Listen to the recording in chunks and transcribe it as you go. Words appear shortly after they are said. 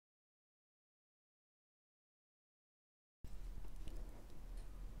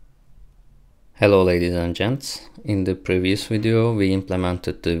Hello ladies and gents, in the previous video we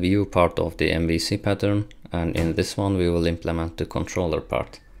implemented the view part of the MVC pattern, and in this one we will implement the controller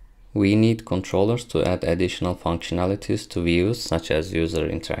part. We need controllers to add additional functionalities to views such as user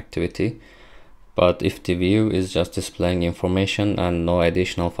interactivity, but if the view is just displaying information and no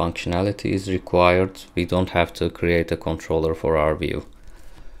additional functionality is required, we don't have to create a controller for our view.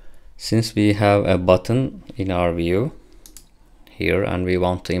 Since we have a button in our view here and we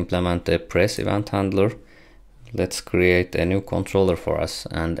want to implement a press event handler, let's create a new controller for us.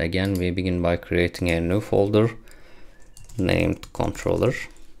 And again, we begin by creating a new folder named controller,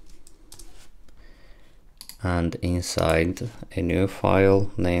 and inside a new file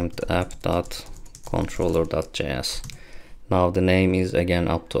named app.controller.js. Now the name is again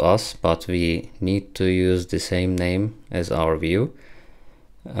up to us, but we need to use the same name as our view,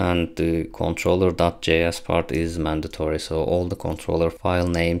 and the controller.js part is mandatory, so all the controller file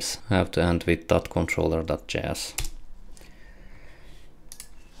names have to end with .controller.js.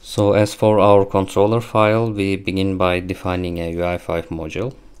 So as for our controller file, we begin by defining a UI5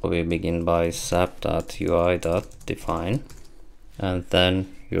 module. So we begin by sap.ui.define, and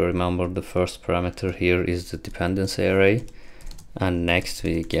then you remember the first parameter here is the dependency array, and next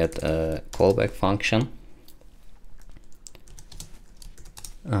we get a callback function.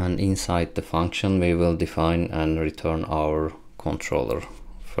 And inside the function we will define and return our controller.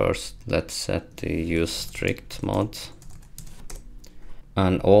 First let's set the use strict mode,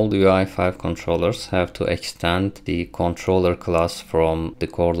 and all the UI5 controllers have to extend the controller class from the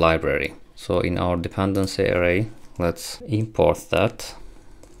core library. So in our dependency array, let's import that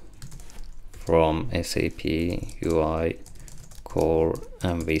from SAP UI core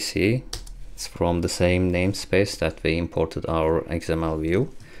MVC. It's from the same namespace that we imported our XML view,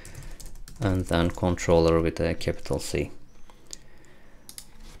 and then controller with a capital C.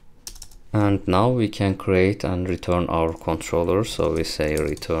 And now we can create and return our controller. So we say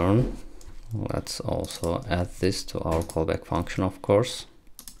return. Let's also add this to our callback function, of course.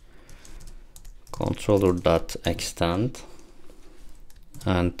 Controller.extend,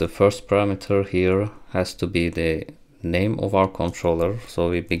 and the first parameter here has to be the name of our controller. So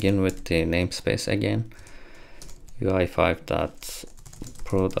we begin with the namespace again,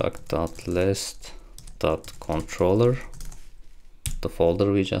 ui5.product.list.controller, the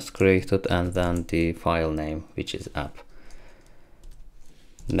folder we just created, and then the file name, which is app.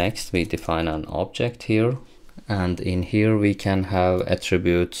 Next we define an object here, and in here we can have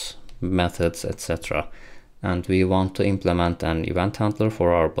attributes, methods, etc. And we want to implement an event handler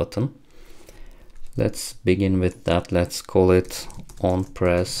for our button. Let's begin with that. Let's call it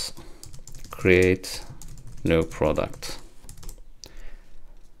onPress create new product,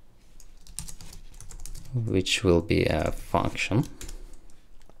 which will be a function.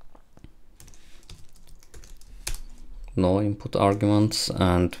 No input arguments,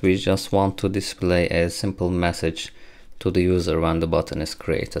 and we just want to display a simple message to the user when the button is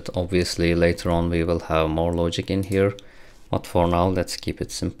created. Obviously later on we will have more logic in here, but for now let's keep it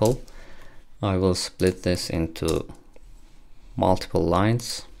simple. I will split this into multiple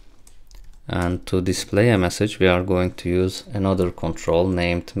lines, and to display a message we are going to use another control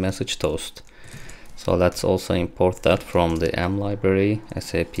named MessageToast. So let's also import that from the M library,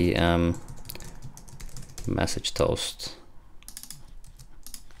 SAP M MessageToast,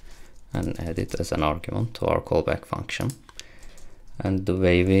 and add it as an argument to our callback function. And the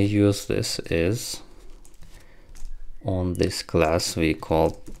way we use this is, on this class we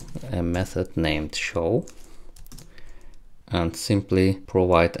call a method named show, and simply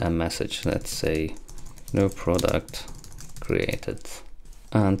provide a message. Let's say new product created,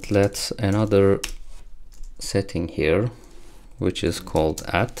 and let's another setting here which is called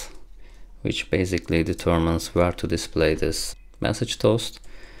at, which basically determines where to display this MessageToast.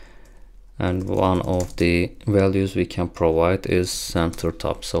 And one of the values we can provide is center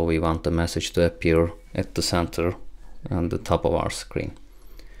top, so we want the message to appear at the center and the top of our screen.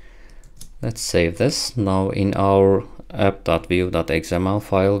 Let's save this. Now in our app.view.xml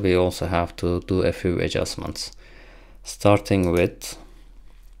file we also have to do a few adjustments, starting with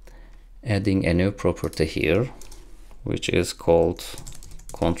adding a new property here which is called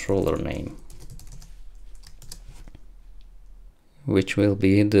controller name, which will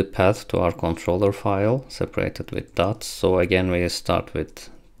be the path to our controller file separated with dots. So again we start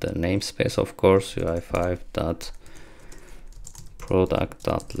with the namespace, of course,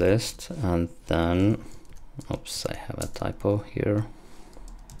 ui5.product.list, and then oops, I have a typo here,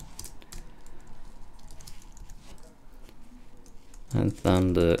 and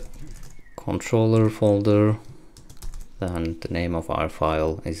then the controller folder, then the name of our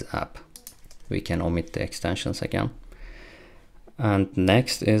file is app. we can omit the extensions again. And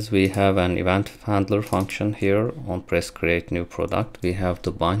next is we have an event handler function here on press create new product. We have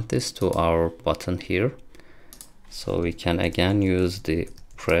to bind this to our button here. So we can again use the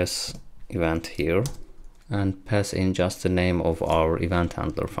press event here and pass in just the name of our event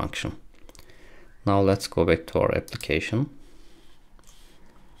handler function. Now let's go back to our application.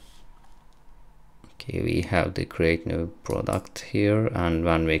 Okay, we have the create new product here, and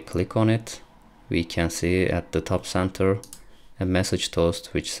when we click on it, we can see at the top center a message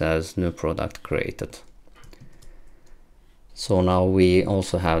toast which says new product created. So now we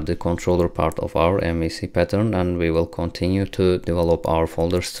also have the controller part of our MVC pattern, and we will continue to develop our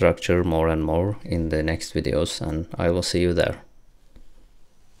folder structure more and more in the next videos, and I will see you there.